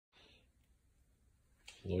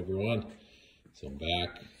Hello everyone, so I'm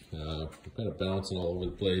back. I'm kind of bouncing all over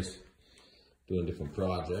the place, doing different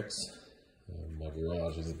projects. My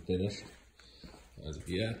garage isn't finished as of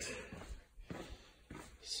yet.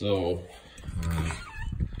 So,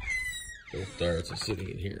 both darts are sitting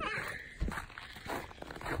in here.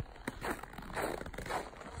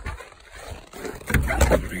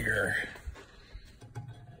 Over here.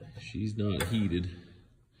 She's not heated.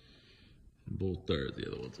 Both darts, the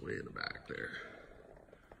other one's way in the back there.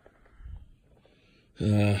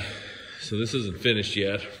 So this isn't finished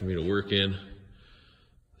yet for me to work in.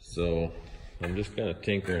 So I'm just kind of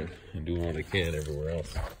tinkering and doing what I can everywhere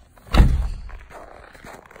else.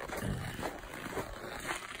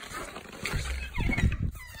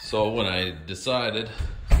 So when I decided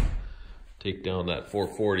to take down that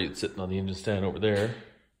 440 that's sitting on the engine stand over there,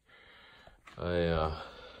 I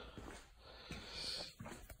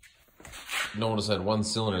noticed I had one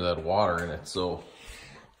cylinder that had water in it, so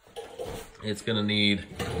it's gonna need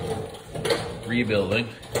rebuilding.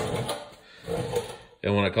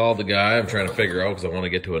 And when I called the guy, I'm trying to figure out, because I want to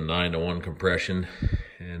get to a 9-to-1 compression,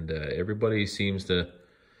 and everybody seems to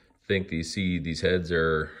think these heads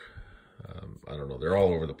are, I don't know, they're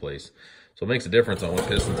all over the place. So it makes a difference on what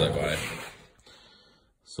pistons I buy.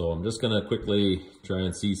 So I'm just gonna quickly try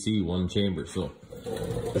and CC one chamber. So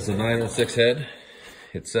it's a 906 head.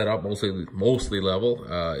 It's set up mostly level.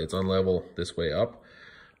 It's unlevel this way up.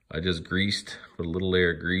 I just put a little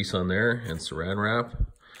layer of grease on there and saran wrap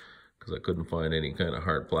because I couldn't find any kind of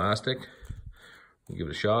hard plastic. I'll give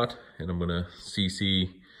it a shot, and I'm gonna CC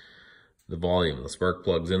the volume. The spark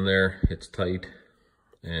plug's in there, it's tight,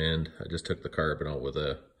 and I just took the carbon out with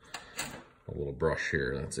a little brush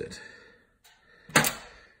here, that's it.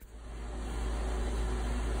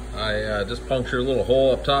 I just punctured a little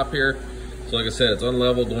hole up top here. So like I said, it's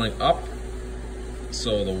unlevel going up,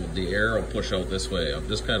 so the air will push out this way. I'm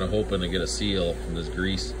just kind of hoping to get a seal from this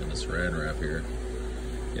grease and the saran wrap here.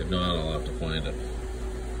 If not, I'll have to find a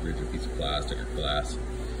rigid piece of plastic or glass.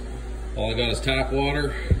 All I got is tap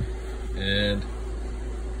water and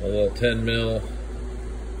a little 10 mil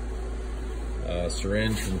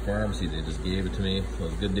syringe from the pharmacy. They just gave it to me, so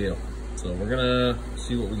it's a good deal. So we're gonna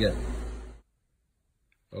see what we get.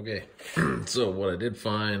 Okay, so what I did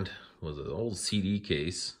find was an old CD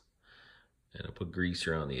case, and I put grease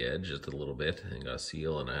around the edge just a little bit and got a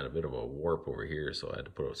seal, and I had a bit of a warp over here, so I had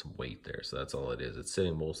to put some weight there. So that's all it is. It's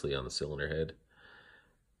sitting mostly on the cylinder head,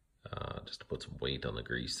 just to put some weight on the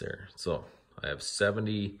grease there. So I have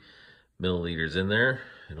 70 milliliters in there,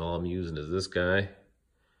 and all I'm using is this guy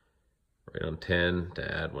right on 10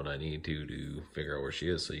 to add when I need to figure out where she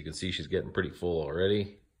is. So you can see she's getting pretty full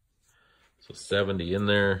already. So 70 in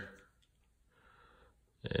there,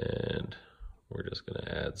 and we're just gonna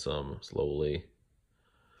add some slowly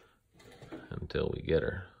until we get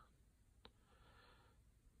her.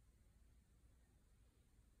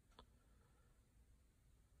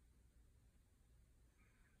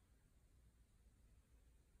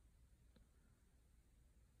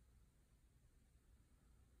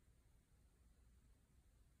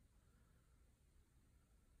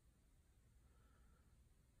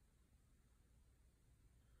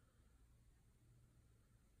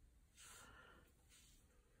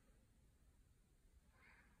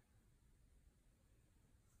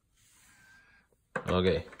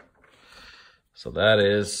 Okay, so that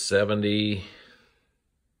is 70,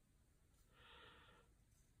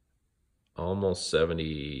 almost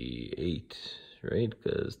 78, right?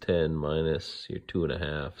 Because 10 minus your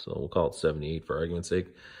 2.5, so we'll call it 78 for argument's sake.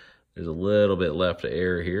 There's a little bit left of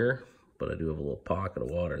air here, but I do have a little pocket of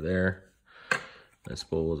water there. I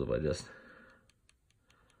suppose if I just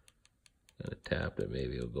kind of tap it,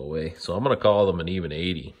 maybe it'll go away. So I'm gonna call them an even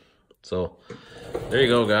 80. So there you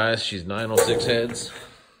go, guys. She's 906 heads,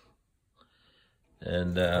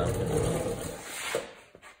 and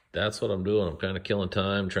that's what I'm doing. I'm kind of killing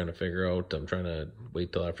time, trying to figure out. I'm trying to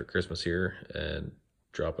wait till after Christmas here and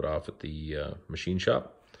drop it off at the machine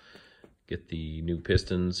shop, get the new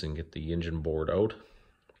pistons and get the engine board out,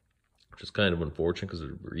 which is kind of unfortunate because it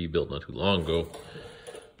was rebuilt not too long ago,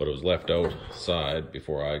 but it was left outside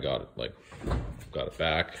before I got it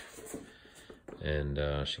back. And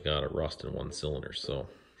she got a rust in one cylinder, so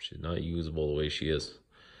she's not usable the way she is.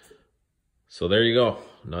 So there you go,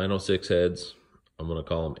 906 heads. I'm gonna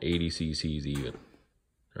call them 80 cc's even.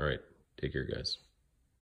 All right, take care, guys.